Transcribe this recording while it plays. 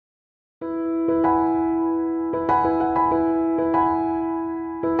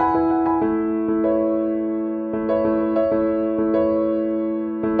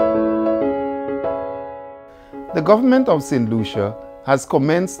The government of St. Lucia has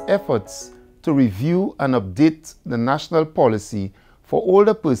commenced efforts to review and update the national policy for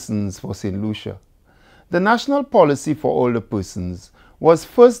older persons for St. Lucia. The National Policy for Older Persons was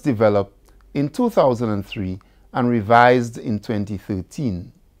first developed in 2003 and revised in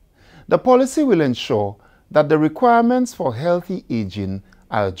 2013. The policy will ensure that the requirements for healthy aging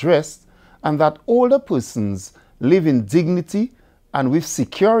are addressed and that older persons live in dignity and with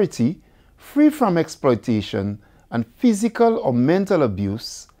security, free from exploitation and physical or mental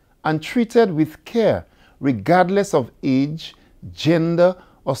abuse, and treated with care regardless of age, gender,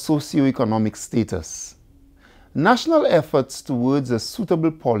 or socio-economic status. National efforts towards a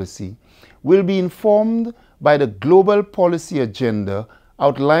suitable policy will be informed by the global policy agenda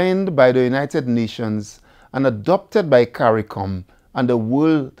outlined by the United Nations and adopted by CARICOM and the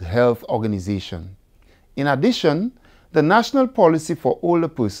World Health Organization. In addition, the National Policy for Older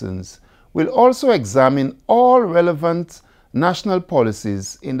Persons will also examine all relevant national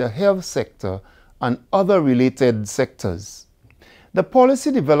policies in the health sector and other related sectors. The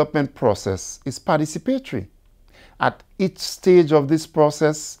policy development process is participatory. At each stage of this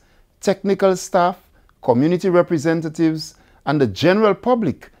process, technical staff, community representatives, and the general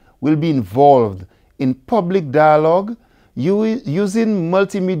public will be involved in public dialogue using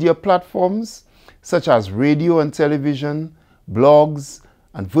multimedia platforms such as radio and television, blogs,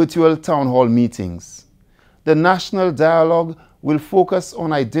 and virtual town hall meetings. The national dialogue will focus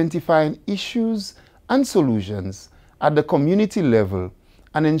on identifying issues and solutions at the community level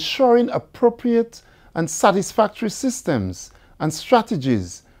and ensuring appropriate and satisfactory systems and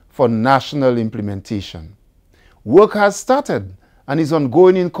strategies for national implementation. Work has started and is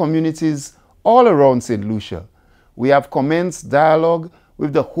ongoing in communities all around St. Lucia. We have commenced dialogue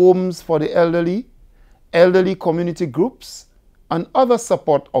with the homes for the elderly, elderly community groups, and other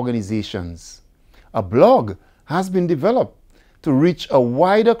support organizations. A blog has been developed to reach a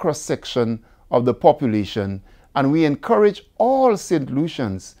wider cross-section of the population, and we encourage all St.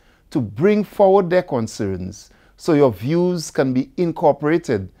 Lucians to bring forward their concerns so your views can be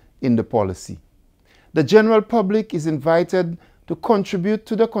incorporated in the policy. The general public is invited to contribute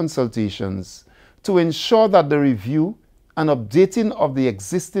to the consultations to ensure that the review and updating of the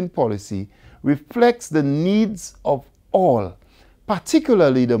existing policy reflects the needs of all,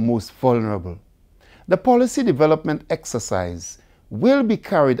 particularly the most vulnerable. The policy development exercise will be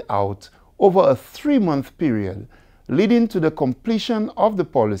carried out over a 3-month period, leading to the completion of the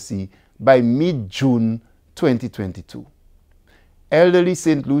policy by mid-June 2022. Elderly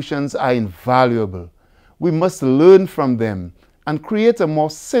St. Lucians are invaluable. We must learn from them and create a more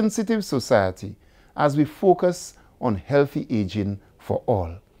sensitive society as we focus on healthy aging for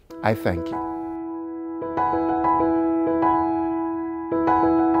all. I thank you.